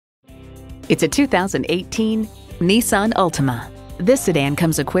It's a 2018 Nissan Altima. This sedan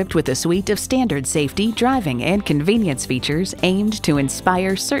comes equipped with a suite of standard safety, driving, and convenience features aimed to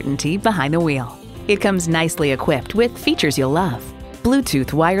inspire certainty behind the wheel. It comes nicely equipped with features you'll love: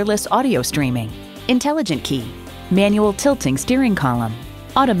 Bluetooth wireless audio streaming, intelligent key, manual tilting steering column,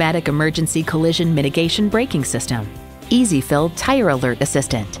 automatic emergency collision mitigation braking system, easy fill tire alert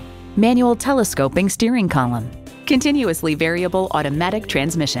assistant, manual telescoping steering column, continuously variable automatic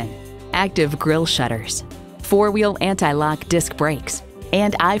transmission, active grille shutters, four-wheel anti-lock disc brakes,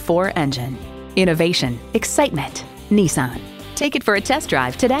 and i4 engine. Innovation, excitement, Nissan. Take it for a test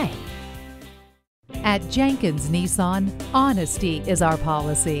drive today. At Jenkins Nissan, honesty is our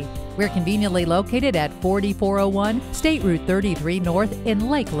policy. We're conveniently located at 4401 State Route 33 North in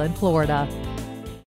Lakeland, Florida.